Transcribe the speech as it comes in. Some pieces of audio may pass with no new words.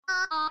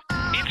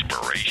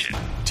inspiration.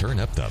 Turn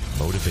up the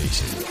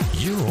motivation.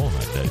 You're on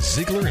the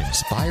Ziglar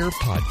Inspire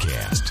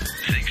Podcast.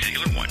 Zig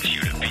Ziglar wants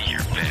you to be your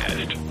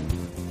best.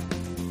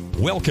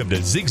 Welcome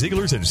to Zig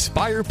Ziglar's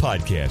Inspire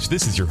Podcast.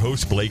 This is your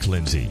host, Blake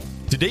Lindsay.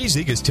 Today,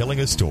 Zig is telling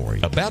a story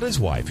about his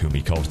wife, whom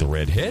he calls the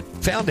Redhead,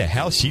 found a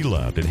house she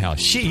loved and how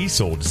she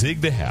sold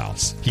Zig the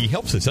house. He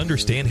helps us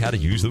understand how to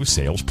use those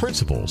sales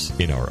principles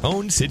in our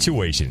own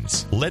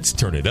situations. Let's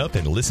turn it up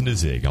and listen to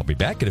Zig. I'll be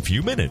back in a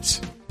few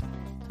minutes.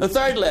 The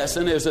third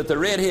lesson is that the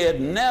redhead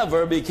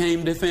never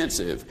became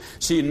defensive.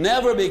 She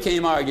never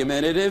became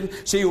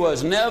argumentative. She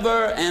was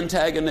never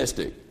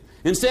antagonistic.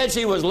 Instead,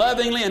 she was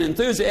lovingly and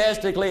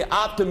enthusiastically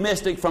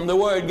optimistic from the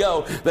word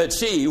go that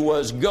she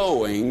was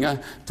going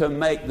to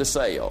make the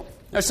sale.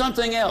 There's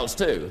something else,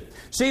 too.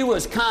 She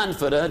was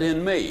confident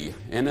in me.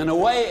 And in a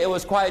way, it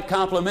was quite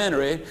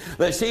complimentary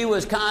that she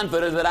was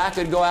confident that I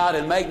could go out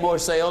and make more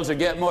sales or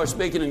get more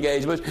speaking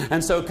engagements,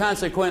 and so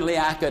consequently,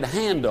 I could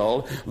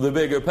handle the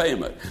bigger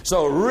payment.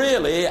 So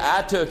really,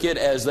 I took it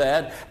as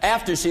that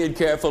after she had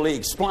carefully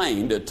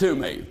explained it to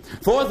me.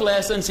 Fourth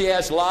lesson, she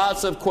asked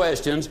lots of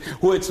questions,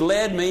 which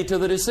led me to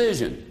the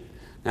decision.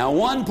 Now,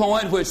 one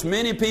point which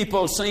many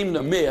people seem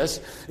to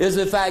miss is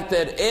the fact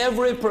that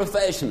every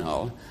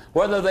professional,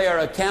 whether they are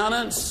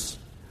accountants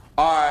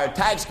or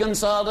tax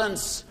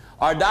consultants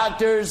or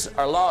doctors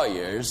or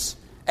lawyers,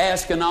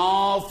 ask an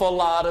awful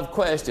lot of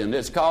questions.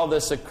 It's called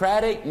the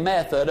Socratic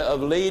method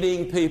of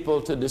leading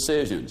people to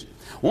decisions.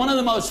 One of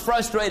the most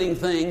frustrating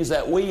things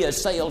that we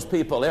as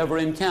salespeople ever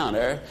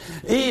encounter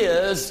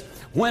is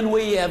when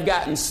we have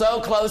gotten so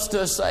close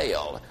to a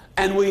sale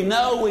and we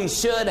know we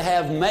should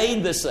have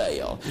made the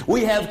sale.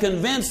 We have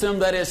convinced them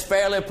that it's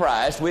fairly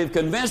priced. We've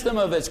convinced them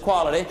of its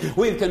quality.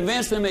 We've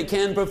convinced them it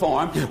can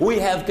perform. We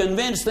have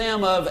convinced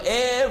them of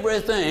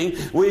everything.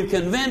 We've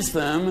convinced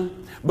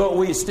them, but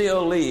we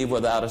still leave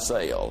without a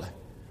sale.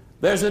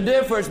 There's a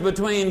difference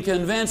between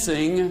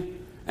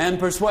convincing and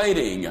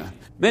persuading.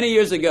 Many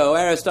years ago,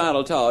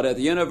 Aristotle taught at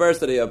the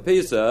University of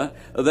Pisa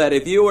that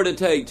if you were to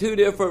take two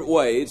different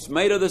weights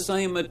made of the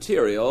same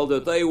material,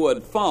 that they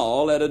would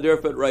fall at a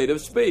different rate of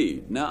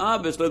speed. Now,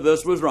 obviously,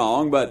 this was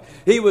wrong, but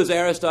he was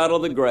Aristotle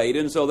the Great,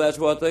 and so that's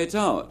what they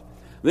taught.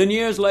 Then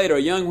years later, a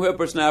young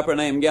whippersnapper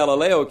named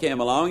Galileo came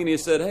along, and he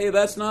said, hey,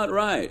 that's not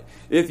right.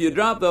 If you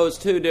drop those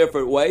two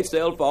different weights,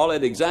 they'll fall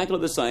at exactly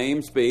the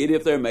same speed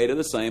if they're made of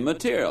the same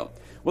material.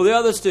 Well, the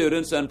other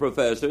students and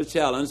professors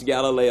challenged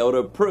Galileo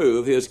to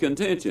prove his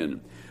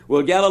contention.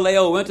 Well,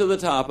 Galileo went to the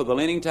top of the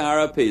Leaning Tower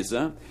of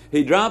Pisa.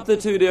 He dropped the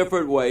two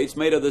different weights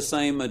made of the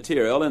same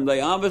material, and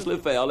they obviously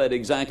fell at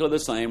exactly the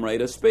same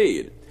rate of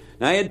speed.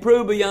 Now, he had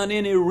proved beyond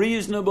any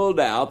reasonable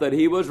doubt that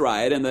he was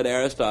right and that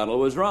Aristotle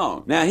was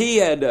wrong. Now, he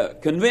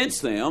had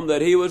convinced them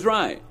that he was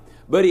right,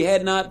 but he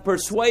had not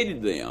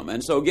persuaded them.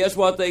 And so guess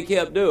what they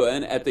kept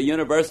doing at the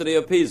University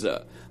of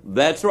Pisa?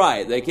 That's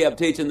right, they kept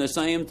teaching the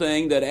same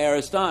thing that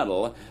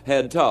Aristotle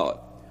had taught.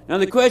 Now,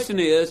 the question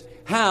is,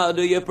 how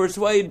do you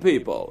persuade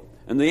people?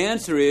 And the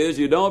answer is,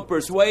 you don't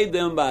persuade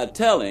them by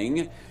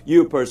telling,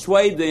 you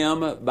persuade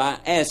them by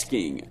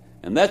asking.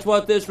 And that's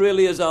what this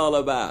really is all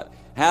about.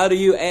 How do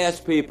you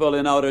ask people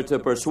in order to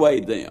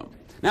persuade them?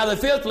 Now, the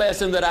fifth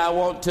lesson that I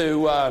want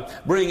to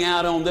bring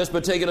out on this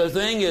particular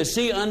thing is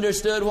she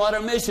understood what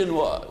her mission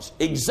was.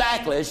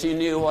 Exactly, she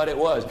knew what it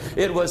was.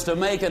 It was to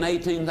make an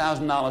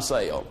 $18,000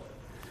 sale.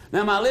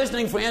 Now, my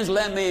listening friends,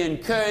 let me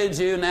encourage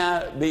you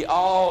now, be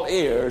all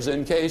ears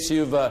in case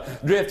you've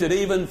drifted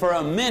even for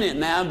a minute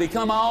now.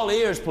 Become all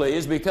ears,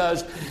 please,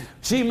 because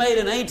she made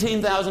an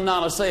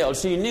 $18,000 sale.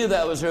 She knew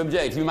that was her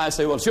objective. You might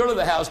say, well, surely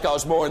the house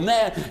costs more than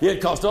that. It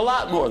cost a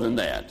lot more than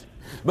that.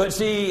 But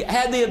she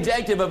had the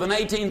objective of an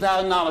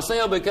 $18,000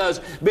 sale because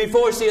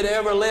before she had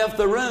ever left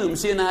the room,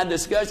 she and I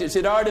discussed it. She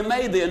had already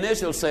made the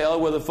initial sale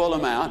with a full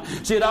amount.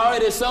 She had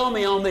already sold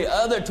me on the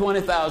other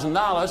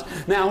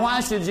 $20,000. Now,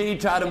 why should she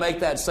try to make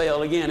that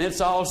sale again?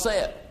 It's all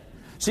set.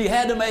 She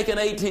had to make an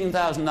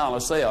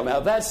 $18,000 sale.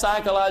 Now, that's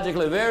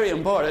psychologically very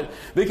important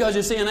because,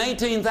 you see, an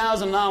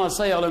 $18,000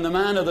 sale in the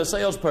mind of the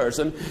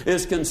salesperson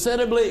is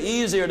considerably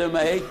easier to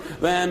make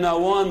than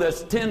one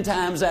that's 10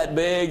 times that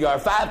big or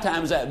 5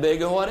 times that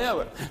big or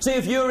whatever. See,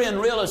 if you're in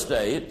real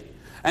estate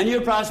and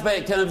your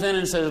prospect comes in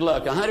and says,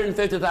 look,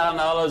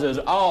 $150,000 is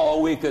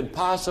all we could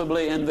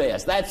possibly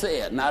invest. That's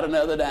it, not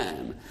another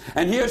dime.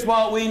 And here's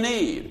what we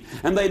need.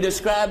 And they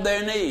describe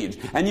their needs.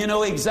 And you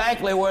know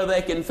exactly where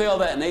they can fill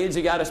that need.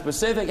 You got a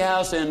specific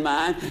house in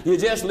mind. You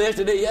just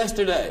listed it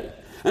yesterday.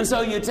 And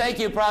so you take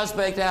your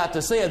prospect out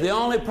to see it. The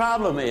only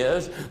problem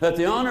is that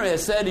the owner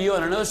has said to you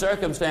under no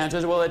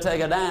circumstances will they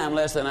take a dime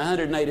less than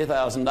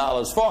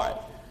 $180,000 for it.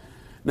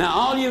 Now,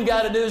 all you've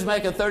got to do is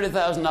make a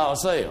 $30,000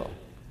 sale.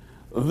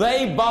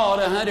 They bought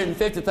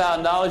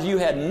 $150,000. You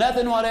had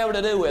nothing whatever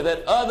to do with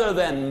it other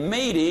than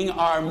meeting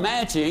or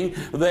matching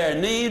their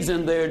needs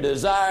and their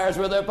desires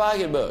with their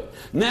pocketbook.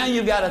 Now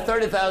you've got a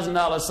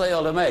 $30,000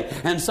 sale to make.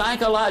 And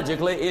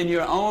psychologically, in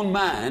your own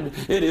mind,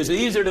 it is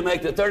easier to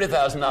make the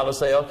 $30,000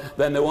 sale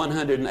than the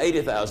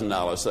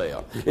 $180,000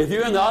 sale. If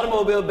you're in the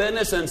automobile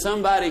business and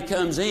somebody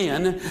comes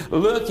in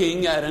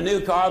looking at a new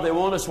car they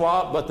want to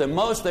swap, but the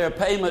most their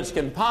payments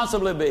can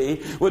possibly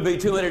be would be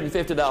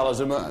 $250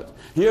 a month.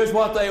 Here's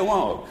what they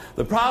want.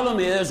 The problem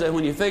is that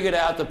when you figure it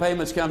out, the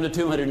payments come to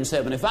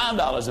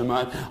 $275 a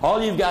month. All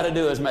you've got to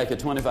do is make a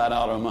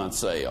 $25 a month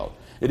sale.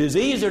 It is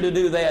easier to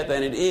do that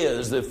than it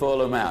is the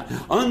full amount.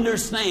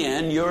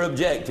 Understand your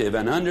objective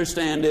and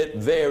understand it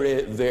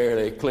very,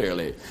 very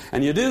clearly.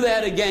 And you do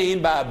that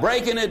again by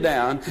breaking it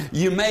down.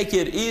 You make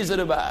it easy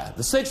to buy.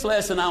 The sixth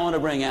lesson I want to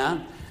bring out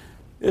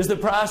is the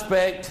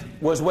prospect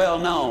was well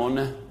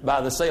known by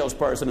the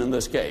salesperson in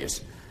this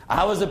case.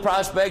 I was a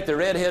prospect, the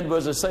redhead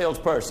was a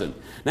salesperson.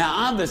 Now,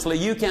 obviously,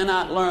 you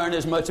cannot learn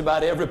as much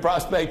about every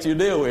prospect you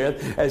deal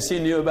with as she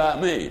knew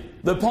about me.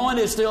 The point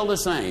is still the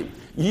same.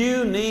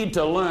 You need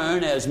to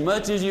learn as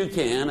much as you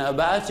can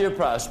about your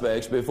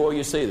prospects before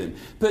you see them,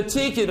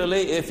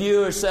 particularly if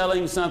you are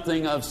selling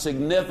something of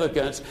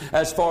significance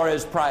as far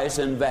as price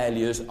and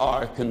values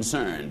are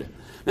concerned.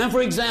 Now,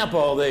 for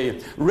example,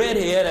 the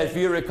redhead, if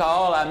you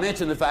recall, I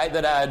mentioned the fact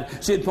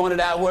that she had pointed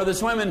out where the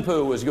swimming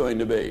pool was going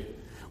to be.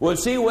 Well,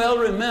 she well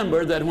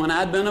remembered that when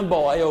I'd been a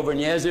boy over in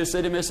Yazoo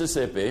City,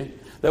 Mississippi,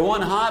 that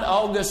one hot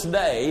August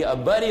day, a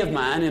buddy of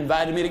mine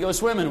invited me to go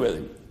swimming with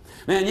him.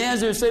 Now, in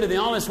Yazoo City, the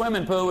only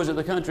swimming pool was at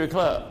the country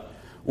club.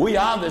 We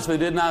obviously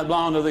did not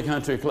belong to the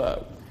country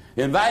club.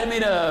 He invited me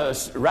to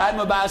ride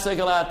my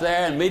bicycle out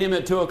there and meet him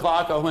at 2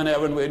 o'clock or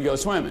whenever, and we'd go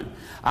swimming.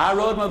 I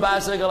rode my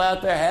bicycle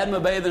out there, had my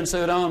bathing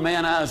suit on,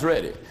 man, I was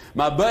ready.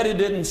 My buddy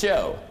didn't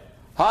show.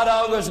 Hot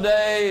August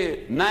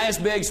day, nice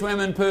big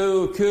swimming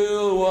pool,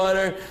 cool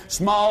water,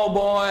 small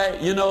boy,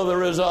 you know the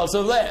results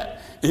of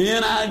that.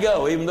 In I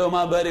go, even though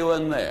my buddy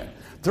wasn't there.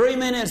 3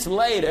 minutes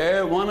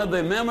later, one of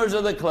the members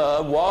of the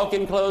club,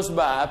 walking close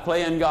by,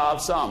 playing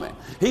golf, saw me.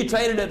 He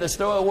traded at the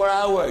store where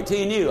I worked.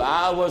 He knew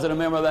I wasn't a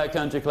member of that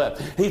country club.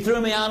 He threw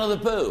me out of the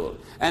pool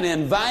and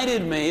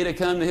invited me to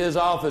come to his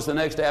office the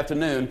next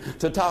afternoon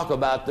to talk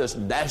about this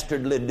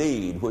dastardly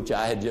deed which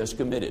I had just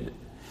committed.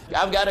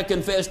 I've got to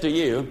confess to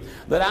you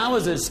that I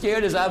was as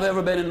scared as I've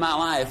ever been in my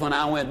life when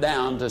I went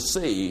down to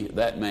see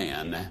that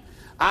man.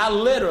 I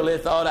literally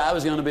thought I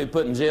was going to be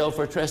put in jail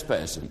for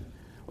trespassing.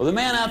 Well, the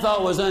man I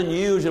thought was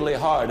unusually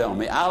hard on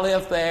me. I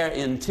left there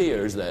in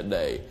tears that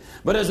day.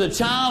 But as a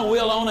child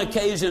will on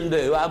occasion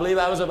do, I believe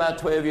I was about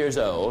 12 years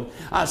old,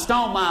 I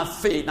stomped my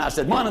feet and I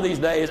said, one of these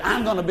days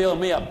I'm going to build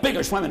me a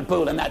bigger swimming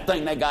pool than that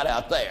thing they got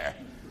out there.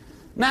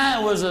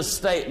 Now, it was a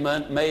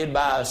statement made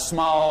by a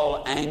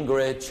small,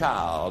 angry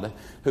child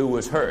who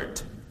was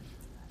hurt.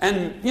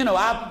 And,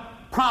 I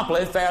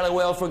promptly, fairly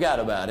well forgot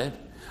about it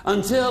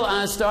until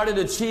I started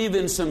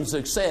achieving some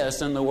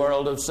success in the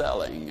world of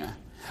selling.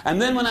 And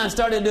then when I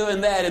started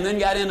doing that and then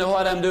got into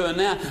what I'm doing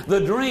now, the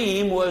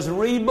dream was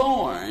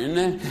reborn.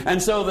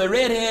 And so the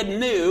redhead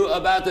knew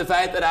about the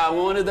fact that I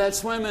wanted that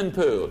swimming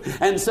pool.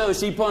 And so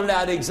she pointed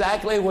out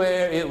exactly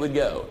where it would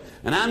go.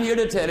 And I'm here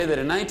to tell you that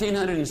in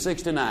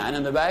 1969,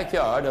 in the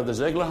backyard of the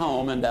Ziegler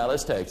home in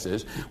Dallas,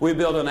 Texas, we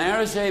built an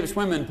arrow-shaped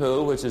swimming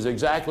pool which is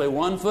exactly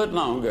 1 foot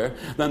longer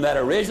than that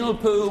original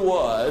pool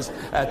was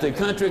at the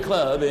country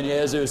club in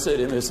Yazoo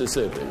City,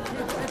 Mississippi.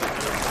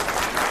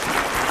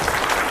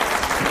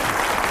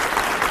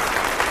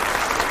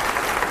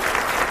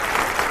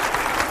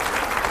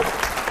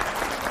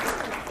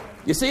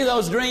 You see,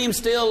 those dreams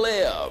still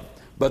live.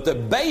 But the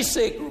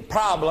basic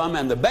problem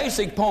and the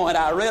basic point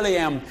I really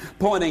am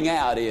pointing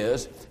out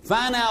is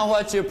find out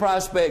what your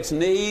prospects'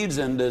 needs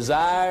and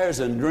desires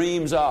and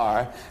dreams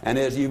are, and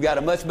as you've got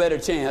a much better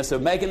chance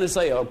of making a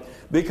sale,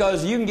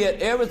 because you can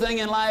get everything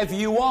in life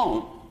you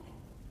want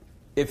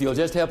if you'll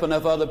just help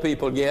enough other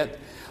people get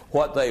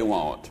what they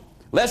want.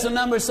 Lesson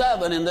number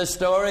 7 in this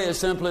story is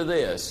simply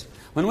this.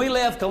 When we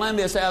left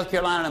Columbia, South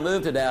Carolina and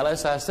moved to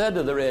Dallas, I said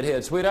to the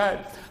redhead, sweetheart,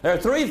 there are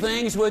 3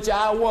 things which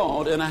I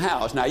want in a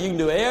house. Now, you can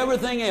do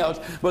everything else,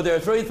 but there are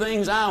 3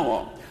 things I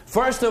want.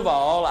 First of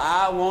all,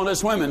 I want a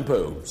swimming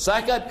pool.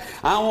 Second,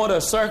 I want a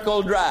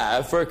circle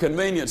drive for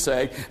convenience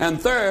sake.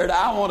 And third,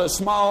 I want a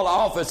small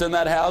office in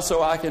that house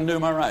so I can do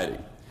my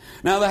writing.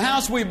 Now, the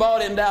house we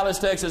bought in Dallas,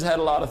 Texas had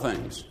a lot of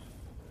things.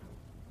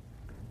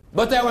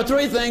 But there were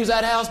 3 things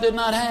that house did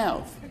not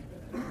have.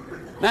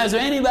 Now, is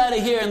there anybody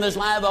here in this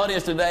live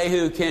audience today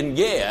who can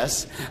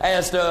guess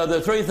as to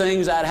the 3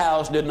 things that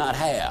house did not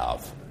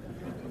have?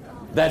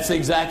 That's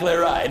exactly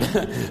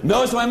right.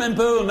 No swimming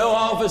pool, no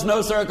office,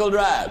 no circle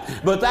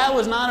drive. But that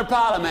was not a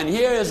problem. And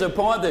here is a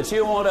point that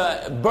you want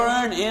to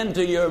burn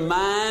into your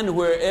mind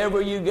wherever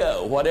you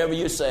go, whatever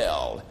you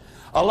sell.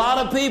 A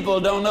lot of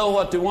people don't know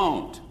what to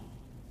want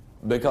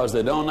because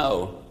they don't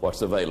know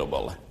what's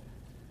available.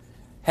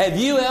 Have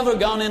you ever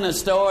gone in a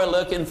store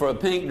looking for a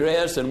pink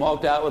dress and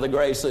walked out with a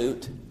gray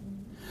suit?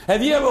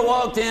 Have you ever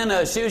walked in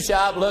a shoe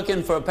shop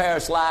looking for a pair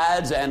of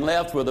slides and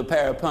left with a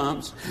pair of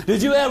pumps?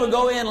 Did you ever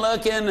go in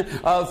looking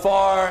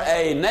for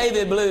a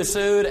navy blue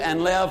suit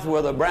and left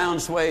with a brown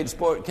suede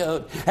sport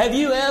coat? Have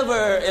you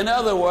ever, in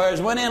other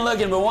words, went in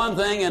looking for one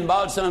thing and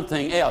bought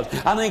something else?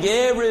 I think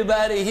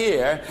everybody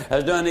here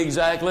has done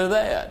exactly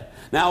that.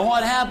 Now,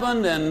 what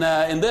happened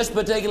in this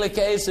particular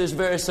case is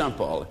very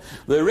simple.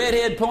 The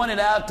redhead pointed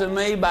out to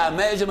me by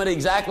measurement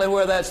exactly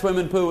where that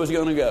swimming pool was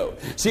going to go.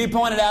 She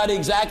pointed out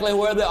exactly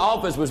where the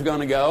office was going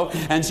to go,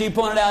 and she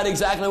pointed out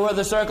exactly where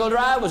the circle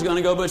drive was going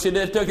to go, but she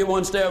just took it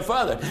one step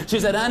further.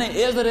 She said, honey,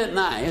 isn't it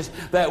nice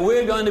that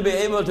we're going to be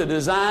able to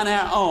design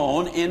our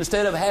own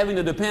instead of having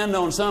to depend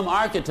on some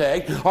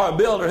architect or a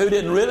builder who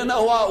didn't really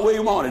know what we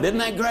wanted? Isn't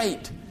that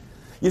great?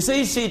 You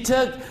see, she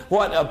took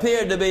what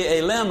appeared to be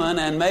a lemon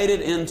and made it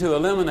into a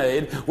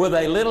lemonade with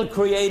a little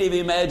creative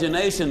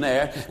imagination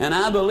there, and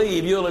I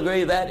believe you'll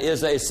agree that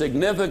is a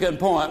significant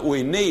point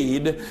we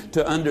need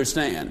to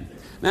understand.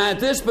 Now, at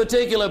this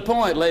particular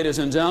point, ladies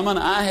and gentlemen,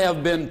 I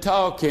have been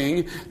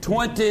talking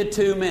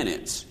 22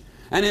 minutes.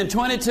 And in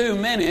 22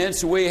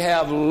 minutes, we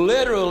have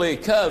literally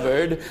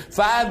covered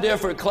 5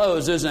 different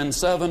closes and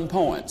 7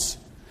 points.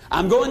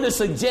 I'm going to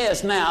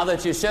suggest now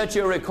that you shut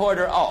your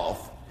recorder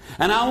off.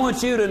 And I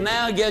want you to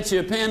now get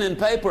your pen and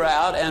paper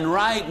out and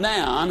write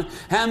down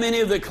how many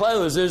of the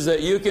closes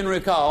that you can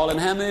recall and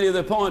how many of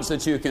the points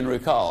that you can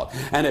recall.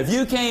 And if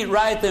you can't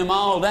write them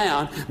all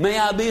down, may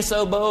I be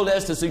so bold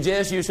as to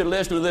suggest you should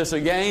listen to this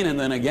again and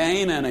then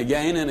again and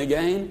again and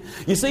again?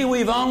 You see,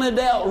 we've only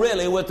dealt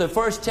really with the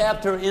first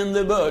chapter in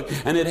the book,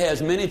 and it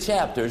has many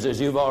chapters,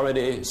 as you've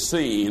already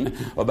seen,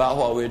 about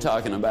what we're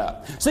talking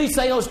about. See,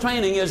 sales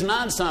training is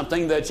not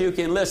something that you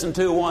can listen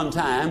to one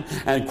time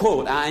and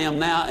quote, I am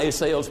now a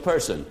salesperson.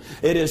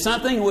 It is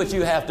something which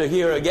you have to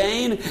hear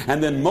again,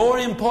 and then more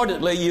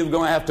importantly, you're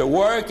going to have to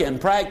work and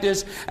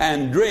practice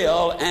and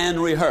drill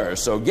and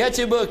rehearse. So get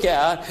your book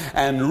out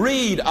and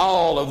read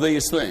all of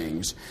these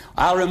things.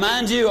 I'll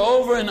remind you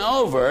over and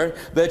over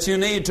that you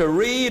need to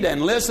read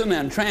and listen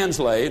and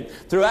translate.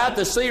 Throughout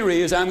the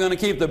series, I'm going to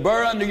keep the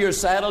burr under your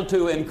saddle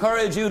to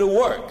encourage you to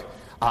work.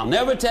 I'll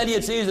never tell you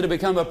it's easy to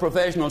become a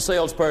professional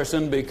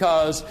salesperson,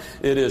 because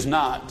it is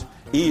not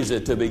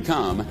easy to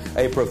become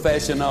a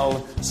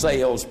professional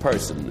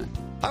salesperson.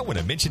 I want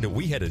to mention that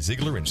we had a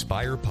Ziegler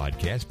Inspire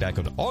podcast back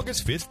on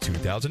August 5th,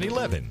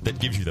 2011 that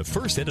gives you the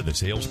first set of the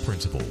sales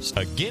principles.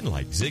 Again,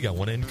 like Zig, I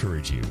want to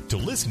encourage you to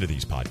listen to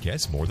these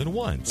podcasts more than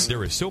once.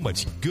 There is so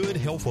much good,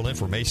 helpful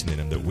information in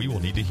them that we will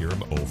need to hear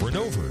them over and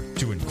over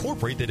to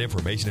incorporate that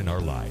information in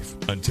our life.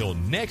 Until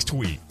next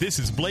week, this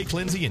is Blake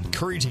Lindsay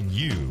encouraging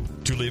you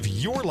to live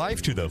your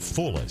life to the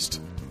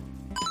fullest.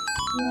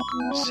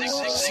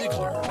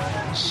 Ziegler.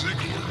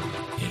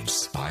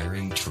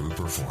 Inspiring true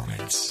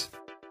performance.